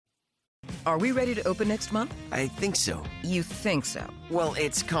Are we ready to open next month? I think so. You think so? Well,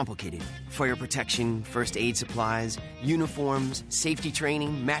 it's complicated. Fire protection, first aid supplies, uniforms, safety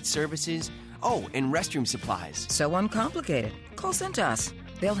training, mat services. Oh, and restroom supplies. So uncomplicated. Call Cintas.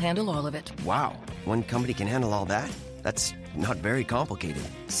 They'll handle all of it. Wow, one company can handle all that? That's not very complicated.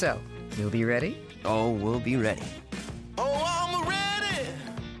 So, you'll be ready? Oh, we'll be ready. Oh, I'm ready.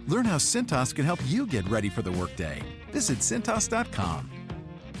 Learn how Cintas can help you get ready for the workday. Visit Cintas.com.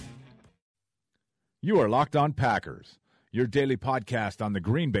 You are Locked On Packers, your daily podcast on the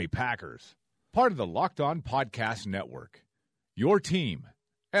Green Bay Packers, part of the Locked On Podcast Network, your team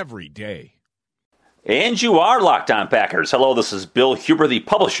every day. And you are Locked On Packers. Hello, this is Bill Huber, the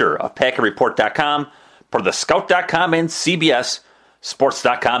publisher of PackerReport.com, part of the Scout.com and CBS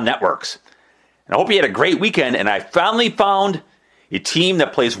Sports.com networks. And I hope you had a great weekend, and I finally found a team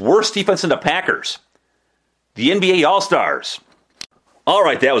that plays worse defense than the Packers. The NBA All-Stars. All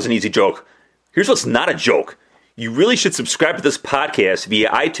right, that was an easy joke. Here's what's not a joke. You really should subscribe to this podcast via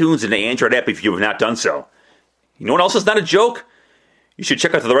iTunes and the Android app if you have not done so. You know what else is not a joke? You should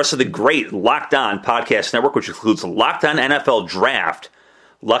check out the rest of the great Locked On Podcast Network, which includes Locked On NFL Draft,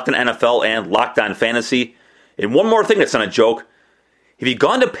 Locked On NFL, and Locked On Fantasy. And one more thing that's not a joke. Have you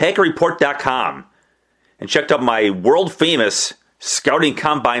gone to PackerReport.com and checked out my world-famous Scouting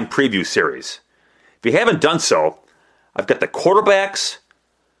Combine Preview Series? If you haven't done so, I've got the quarterbacks,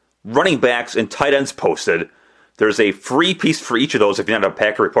 running backs, and tight ends posted. There's a free piece for each of those if you're not a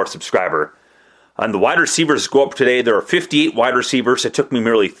Packer Report subscriber. And the wide receivers go up today. There are 58 wide receivers. It took me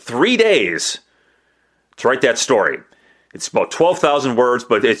merely 3 days to write that story. It's about 12,000 words,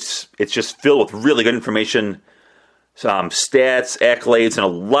 but it's just filled with really good information, some stats, accolades, and a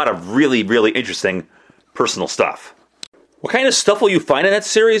lot of really, really interesting personal stuff. What kind of stuff will you find in that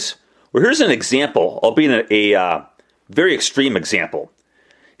series? Well, here's an example, albeit a very extreme example.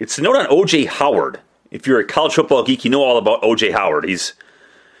 It's a note on O.J. Howard. If you're a college football geek, you know all about O.J. Howard. He's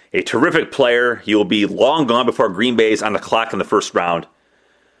a terrific player. He will be long gone before Green Bay is on the clock in the first round.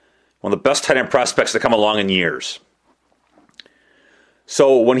 One of the best tight end prospects to come along in years.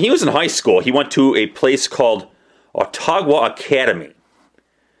 So when he was in high school, he went to a place called Autauga Academy.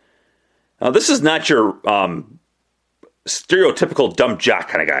 Now, this is not your stereotypical dumb jock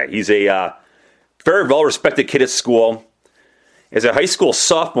kind of guy. He's a very well-respected kid at school. As a high school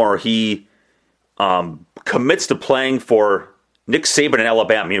sophomore, he commits to playing for Nick Saban in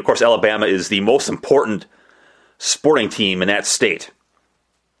Alabama. I mean, of course, Alabama is the most important sporting team in that state.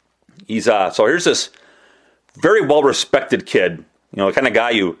 So here's this very well-respected kid, the kind of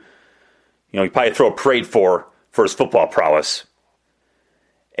guy you probably throw a parade for his football prowess.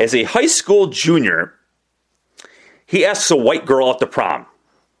 As a high school junior, he asks a white girl out to prom.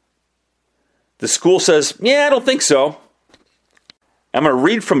 The school says, "Yeah, I don't think so." I'm going to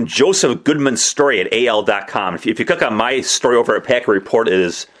read from Joseph Goodman's story at AL.com. If you click on my story over at Packer Report, it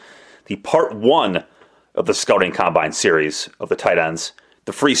is the part 1 of the Scouting Combine series of the tight ends,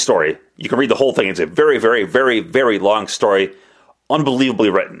 the free story. You can read the whole thing. It's a very, very, very, very long story, unbelievably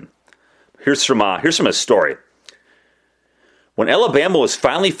written. Here's from his story. When Alabama was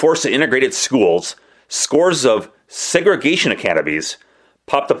finally forced to integrate its schools, scores of segregation academies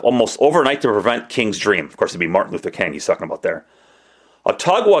popped up almost overnight to prevent King's dream. Of course, it'd be Martin Luther King he's talking about there.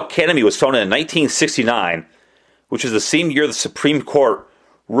 Autauga Academy was founded in 1969, which is the same year the Supreme Court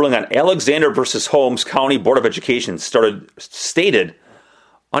ruling on Alexander versus Holmes County Board of Education stated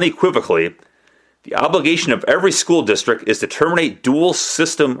unequivocally, the obligation of every school district is to terminate dual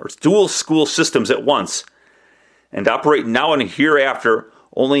school systems at once and operate now and hereafter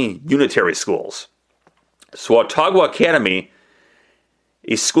only unitary schools. So Autauga Academy,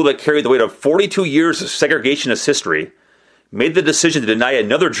 a school that carried the weight of 42 years of segregationist history, made the decision to deny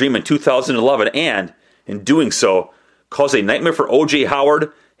another dream in 2011 and, in doing so, caused a nightmare for O.J.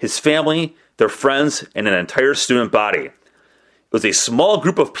 Howard, his family, their friends, and an entire student body. It was a small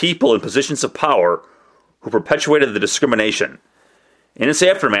group of people in positions of power who perpetuated the discrimination. In its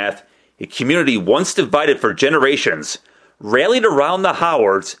aftermath, a community once divided for generations rallied around the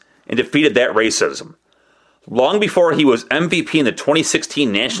Howards and defeated that racism. Long before he was MVP in the 2016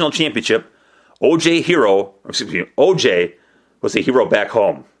 National Championship, O.J. was a hero back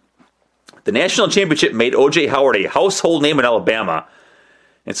home. The National Championship made O.J. Howard a household name in Alabama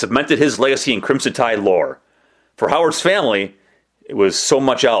and cemented his legacy in Crimson Tide lore. For Howard's family, it was so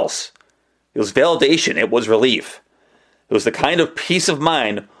much else. It was validation. It was relief. It was the kind of peace of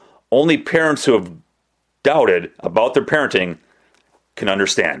mind only parents who have doubted about their parenting can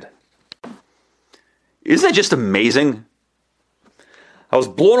understand. Isn't that just amazing? I was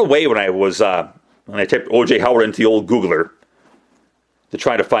blown away when I typed O.J. Howard into the old Googler. to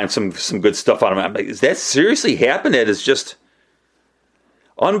try to find some good stuff on him. I'm like, is that seriously happened? It is just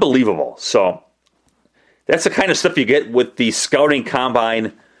unbelievable. So that's the kind of stuff you get with the Scouting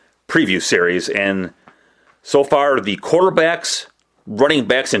Combine preview series. And so far, the quarterbacks, running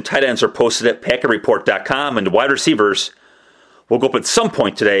backs, and tight ends are posted at PackerReport.com, and the wide receivers will go up at some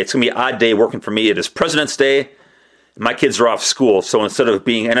point today. It's going to be an odd day working for me. It is President's Day. My kids are off school, so instead of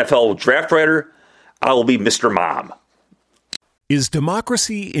being NFL draft writer, I will be Mr. Mom. Is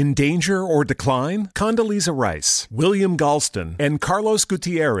democracy in danger or decline? Condoleezza Rice, William Galston, and Carlos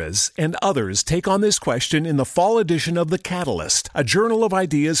Gutierrez and others take on this question in the fall edition of The Catalyst, a journal of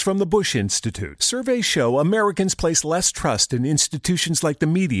ideas from the Bush Institute. Surveys show Americans place less trust in institutions like the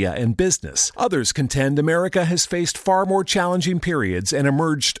media and business. Others contend America has faced far more challenging periods and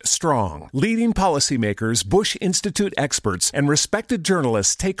emerged strong. Leading policymakers, Bush Institute experts, and respected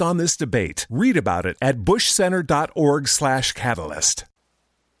journalists take on this debate. Read about it at bushcenter.org/catalyst.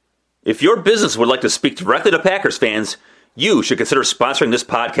 If your business would like to speak directly to Packers fans, you should consider sponsoring this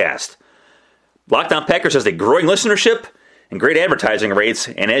podcast. Locked On Packers has a growing listenership and great advertising rates,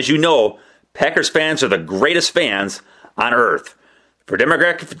 and as you know, Packers fans are the greatest fans on earth. For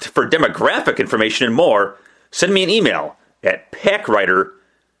demographic information and more, send me an email at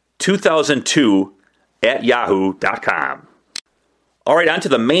packwriter2002@yahoo.com. All right, on to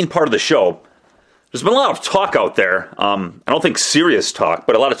the main part of the show. There's been a lot of talk out there. I don't think serious talk,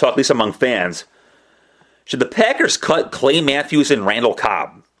 but a lot of talk, at least among fans. Should the Packers cut Clay Matthews and Randall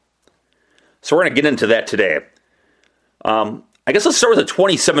Cobb? So we're going to get into that today. I guess let's start with the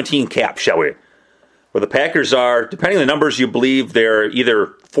 2017 cap, shall we? Where the Packers are, depending on the numbers you believe, they're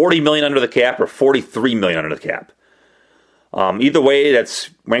either $40 million under the cap or $43 million under the cap. Either way, that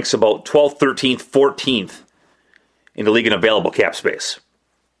ranks about 12th, 13th, 14th in the league in available cap space.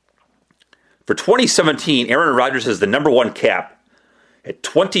 For 2017, Aaron Rodgers is the number one cap at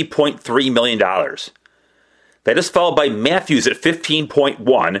 $20.3 million. That is followed by Matthews at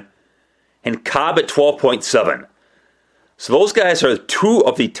 $15.1 and Cobb at $12.7. So those guys are two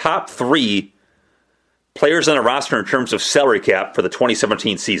of the top three players on the roster in terms of salary cap for the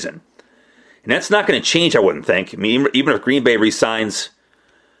 2017 season. And that's not going to change, I wouldn't think. I mean, even if Green Bay re-signs,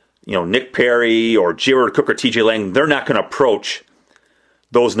 Nick Perry or Jared Cook or TJ Lang, they're not going to approach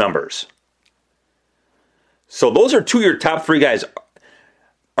those numbers. So those are two of your top three guys.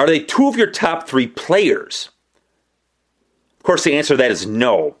 Are they two of your top three players? Of course, the answer to that is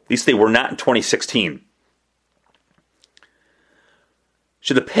no. At least they were not in 2016.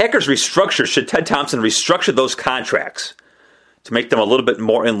 Should the Packers should Ted Thompson restructure those contracts to make them a little bit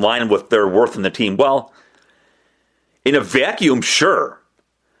more in line with their worth in the team? Well, in a vacuum, sure.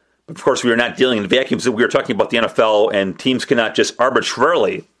 But of course, we are not dealing in vacuums. We are talking about the NFL, and teams cannot just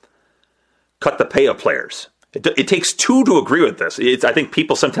arbitrarily cut the pay of players. It takes two to agree with this. I think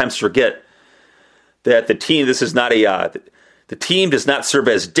people sometimes forget that the team does not serve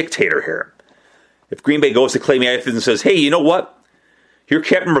as dictator here. If Green Bay goes to Clay Matthews and says, hey, you know what? Your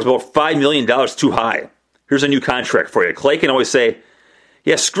cap number is about $5 million too high. Here's a new contract for you. Clay can always say,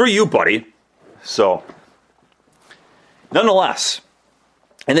 yeah, screw you, buddy. So, nonetheless,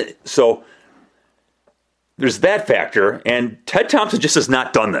 so there's that factor, and Ted Thompson just has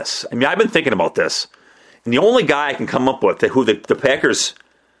not done this. I mean, I've been thinking about this, and the only guy I can come up with who the Packers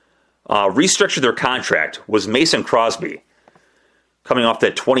restructured their contract was Mason Crosby, coming off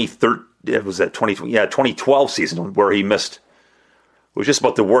that 2012 season where he missed. It was just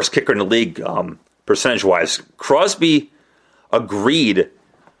about the worst kicker in the league percentage-wise. Crosby agreed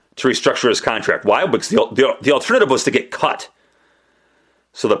to restructure his contract. Why? Because the alternative was to get cut.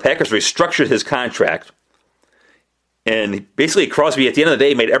 So the Packers restructured his contract. And basically, Crosby, at the end of the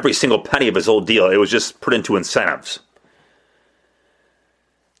day, made every single penny of his old deal. It was just put into incentives.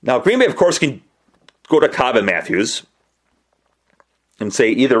 Now, Green Bay, of course, can go to Cobb and Matthews and say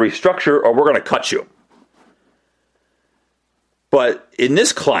either restructure or we're going to cut you. But in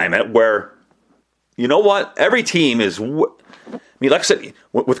this climate where, you know what, every team is, like I said,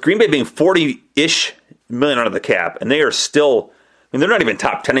 with Green Bay being 40-ish million under the cap, and they are still, they're not even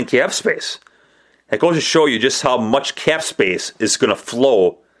top 10 in cap space. It goes to show you just how much cap space is going to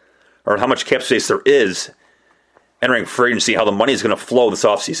flow, or how much cap space there is entering free agency, how the money is going to flow this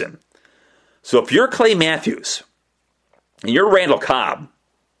offseason. So if you're Clay Matthews and you're Randall Cobb,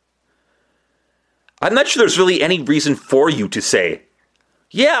 I'm not sure there's really any reason for you to say,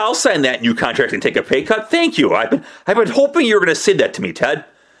 yeah, I'll sign that new contract and take a pay cut. Thank you. I've been hoping you were going to say that to me, Ted.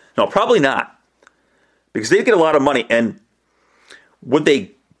 No, probably not. Because they get a lot of money, and would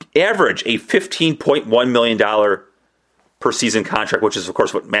they average a $15.1 million per season contract, which is, of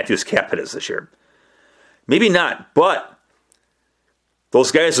course, what Matthews' cap hit is this year? Maybe not, but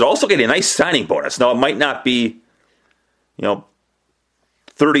those guys would also get a nice signing bonus. Now, it might not be, $30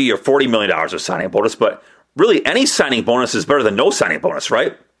 or $40 million of signing bonus, but really any signing bonus is better than no signing bonus,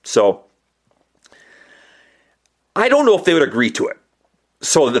 right? So I don't know if they would agree to it.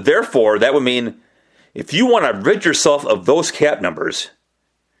 So therefore, that would mean if you want to rid yourself of those cap numbers,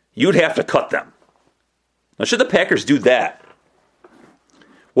 you'd have to cut them. Now, should the Packers do that?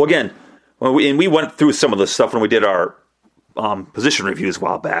 Well, again, we went through some of this stuff when we did our position reviews a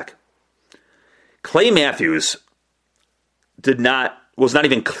while back. Clay Matthews was not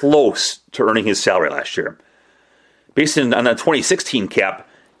even close to earning his salary last year. Based on the 2016 cap,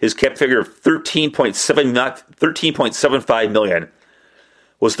 his cap figure of $13.75 million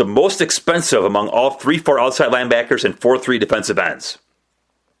was the most expensive among all 3-4 outside linebackers and 4-3 defensive ends.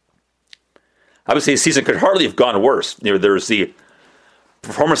 Obviously, his season could hardly have gone worse. There's the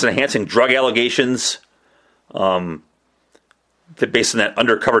performance-enhancing drug allegations based on that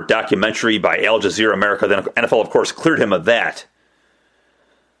undercover documentary by Al Jazeera America. The NFL, of course, cleared him of that,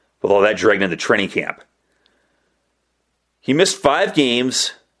 with all that dragged into training camp. He missed 5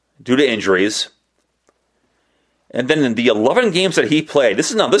 games due to injuries. And then in the 11 games that he played,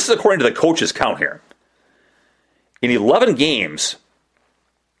 this is according to the coach's count here. In 11 games,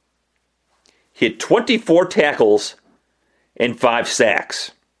 he had 24 tackles and 5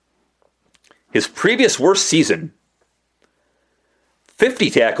 sacks. His previous worst season, 50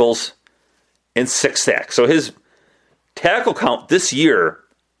 tackles and 6 sacks. So his tackle count this year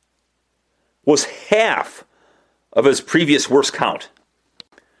was half of his previous worst count.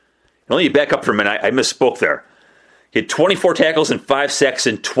 And let me back up for a minute. I misspoke there. He had 24 tackles and 5 sacks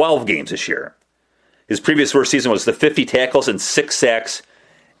in 12 games this year. His previous worst season was the 50 tackles and 6 sacks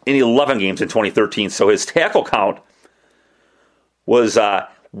in 11 games in 2013. So his tackle count was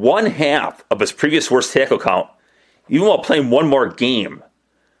one half of his previous worst tackle count, even while playing one more game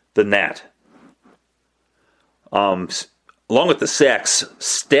than that. Along with the sacks,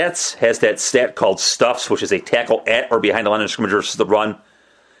 Stats has that stat called Stuffs, which is a tackle at or behind the line of scrimmage versus the run.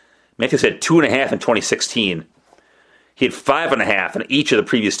 Matthews had 2.5 in 2016. He had 5.5 in each of the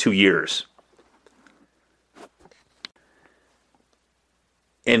previous 2 years.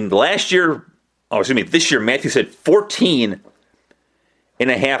 And this year, Matthews had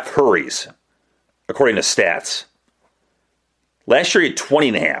 14.5 hurries, according to Stats. Last year he had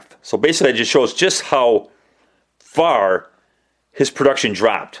 20.5. So basically that just shows just how far his production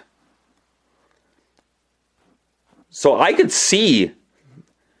dropped. So I could see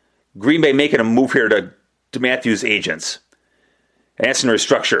Green Bay making a move here to Matthews' agents and asking to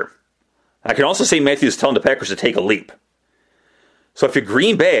restructure. I can also see Matthews telling the Packers to take a leap. So if you're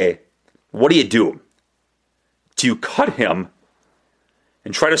Green Bay, what do? Do you cut him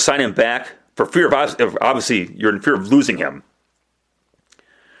and try to sign him back for fear of, obviously, you're in fear of losing him?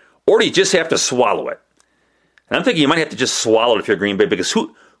 Or do you just have to swallow it? And I'm thinking you might have to just swallow it if you're Green Bay, because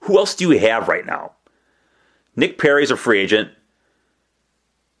who else do you have right now? Nick Perry's a free agent.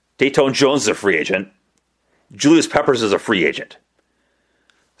 Dayton Jones is a free agent. Julius Peppers is a free agent.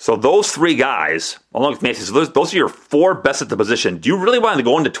 So those 3 guys, along with Matthews, those are your 4 best at the position. Do you really want to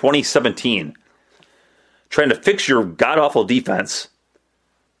go into 2017 trying to fix your god-awful defense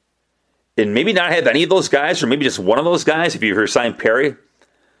and maybe not have any of those guys, or maybe just one of those guys if you sign Perry?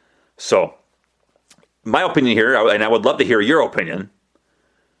 So, my opinion here, and I would love to hear your opinion,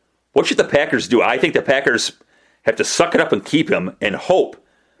 what should the Packers do? I think the Packers have to suck it up and keep him and hope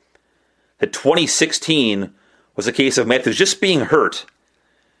that 2016 was a case of Matthews just being hurt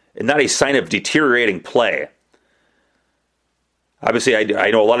and not a sign of deteriorating play. Obviously,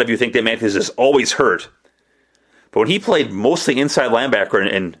 I know a lot of you think that Matthews is always hurt, but when he played mostly inside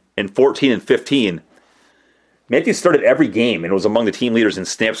linebacker in 14 and 15, Matthews started every game and was among the team leaders in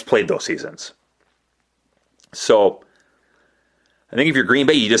snaps played those seasons. So, I think if you're Green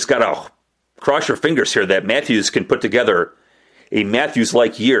Bay, you just got to cross your fingers here that Matthews can put together a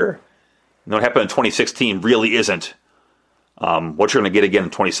Matthews-like year. And what happened in 2016 really isn't what you're going to get again in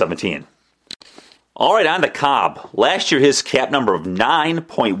 2017. All right, on to Cobb. Last year, his cap number of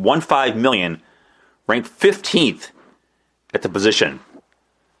 $9.15 million ranked 15th at the position.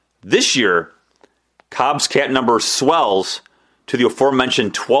 This year, Cobb's cap number swells to the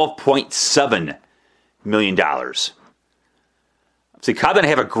aforementioned $12.7 million. See, Cobb didn't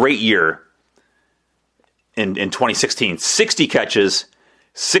have a great year in 2016. 60 catches,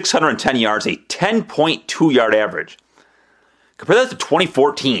 610 yards, a 10.2 yard average. Compare that to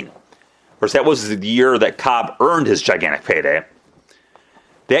 2014. Of course, that was the year that Cobb earned his gigantic payday.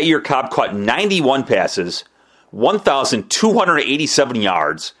 That year, Cobb caught 91 passes, 1,287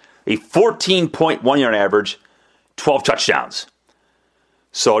 yards, a 14.1 yard average, 12 touchdowns.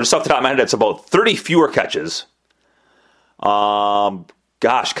 So just off the top of my head, that's about 30 fewer catches. Cobb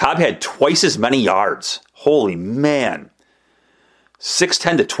had twice as many yards. Holy man.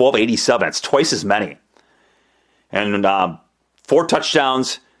 610 to 1287. That's twice as many. And 4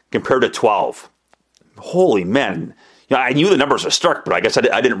 touchdowns compared to 12. Holy man. I knew the numbers are stark, but I guess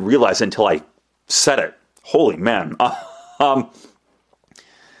I didn't realize it until I said it. Holy man.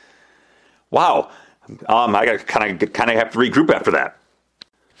 Wow. I got kind of have to regroup after that.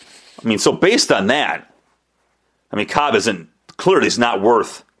 I mean, so based on that, Cobb is not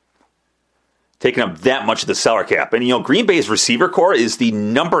worth taking up that much of the salary cap. And, Green Bay's receiver core is the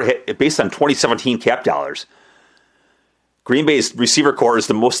number hit based on 2017 cap dollars. Green Bay's receiver core is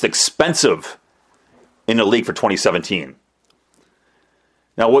the most expensive in the league for 2017.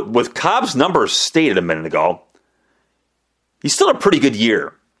 Now, with Cobb's numbers stated a minute ago, he's still a pretty good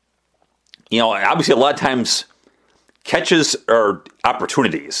year. Obviously a lot of times catches are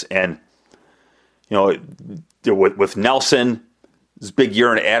opportunities. And, with Nelson, his big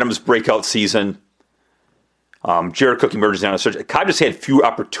year, and Adams' breakout season, Jared Cook emerges down the stretch. Cobb just had few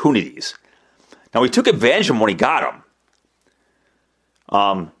opportunities. Now, he took advantage of them when he got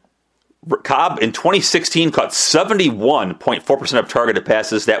them. Cobb in 2016 caught 71.4% of targeted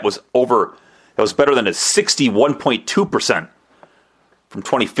passes. That was better than a 61.2% from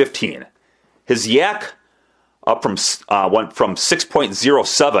 2015. His yak went from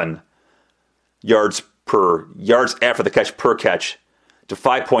 6.07 yards after the catch per catch to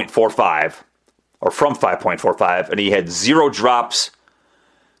 5.45, or from 5.45, and he had 0 drops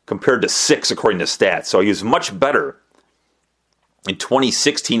compared to 6 according to stats. So he was much better in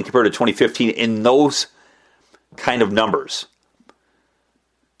 2016 compared to 2015 in those kind of numbers.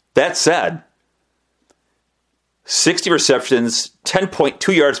 That said, 60 receptions,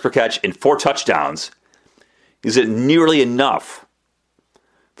 10.2 yards per catch, and 4 touchdowns. Is it nearly enough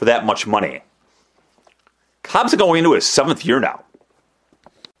for that much money? Cobb's going into his 7th year now.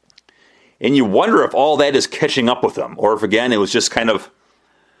 And you wonder if all that is catching up with him, or if, again, it was just kind of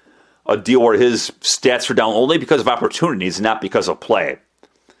a deal where his stats are down only because of opportunities, not because of play.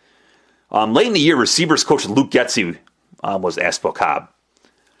 Late in the year, receivers coach Luke Getsy was asked about Cobb.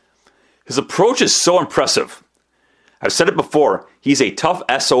 His approach is so impressive. I've said it before, he's a tough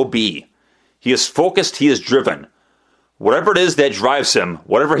SOB. He is focused, he is driven. Whatever it is that drives him,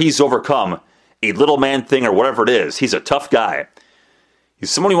 whatever he's overcome, a little man thing or whatever it is, he's a tough guy. He's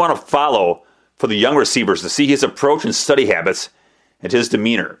someone you want to follow for the young receivers to see his approach and study habits and his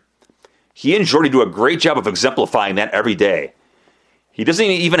demeanor. He and Jordy do a great job of exemplifying that every day. He doesn't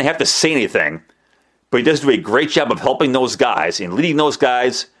even have to say anything, but he does do a great job of helping those guys and leading those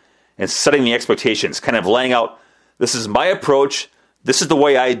guys and setting the expectations, kind of laying out, this is my approach, this is the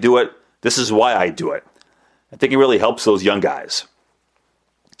way I do it, this is why I do it. I think it really helps those young guys.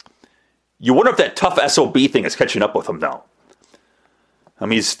 You wonder if that tough SOB thing is catching up with him now.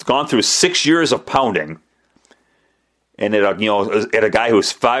 He's gone through 6 years of pounding, and at a guy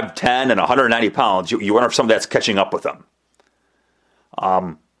who's 5'10 and 190 pounds, you wonder if some of that's catching up with him.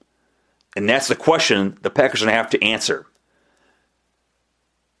 And that's the question the Packers are going to have to answer.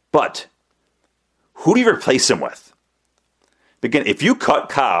 But who do you replace him with? Again, if you cut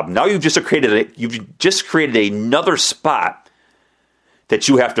Cobb, now you've just created another spot that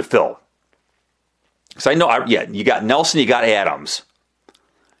you have to fill. Because I know, you got Nelson, you got Adams.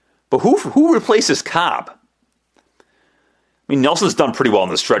 But who replaces Cobb? Nelson's done pretty well in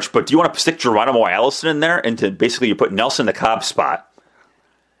the stretch, but do you want to stick Geronimo Allison in there and to basically you put Nelson in the Cobb spot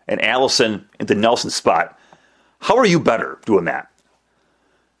and Allison into Nelson's spot? How are you better doing that?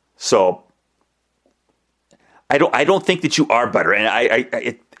 So I don't think that you are better, and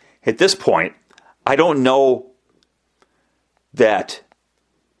I at this point I don't know that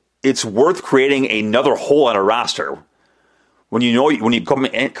it's worth creating another hole on a roster when you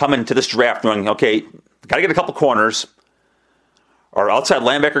come into this draft knowing, okay, got to get a couple corners. Our outside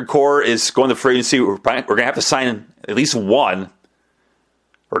linebacker core is going to free agency. We're going to have to sign at least one,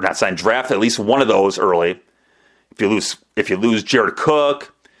 or not sign, draft at least one of those early. If you lose Jared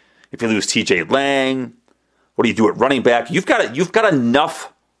Cook, if you lose TJ Lang, what do you do at running back? You've got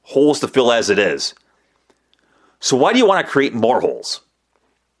enough holes to fill as it is. So why do you want to create more holes?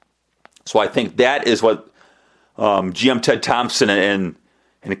 So I think that is what GM Ted Thompson and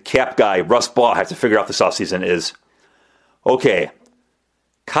cap guy Russ Ball have to figure out this offseason is, okay,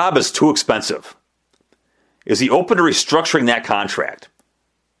 Cobb is too expensive. Is he open to restructuring that contract?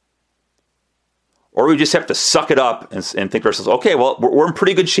 Or we just have to suck it up and think to ourselves, okay, well, we're in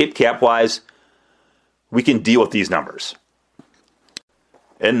pretty good shape cap-wise. We can deal with these numbers.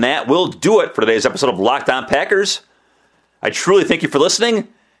 And that will do it for today's episode of Locked On Packers. I truly thank you for listening.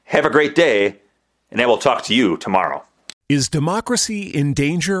 Have a great day, and I will talk to you tomorrow. Is democracy in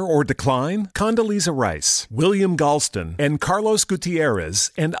danger or decline? Condoleezza Rice, William Galston, and Carlos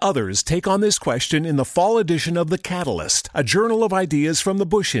Gutierrez and others take on this question in the fall edition of The Catalyst, a journal of ideas from the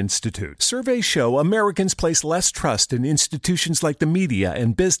Bush Institute. Surveys show Americans place less trust in institutions like the media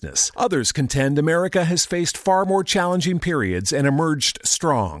and business. Others contend America has faced far more challenging periods and emerged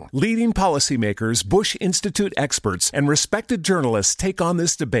strong. Leading policymakers, Bush Institute experts, and respected journalists take on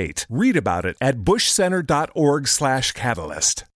this debate. Read about it at bushcenter.org/catalyst.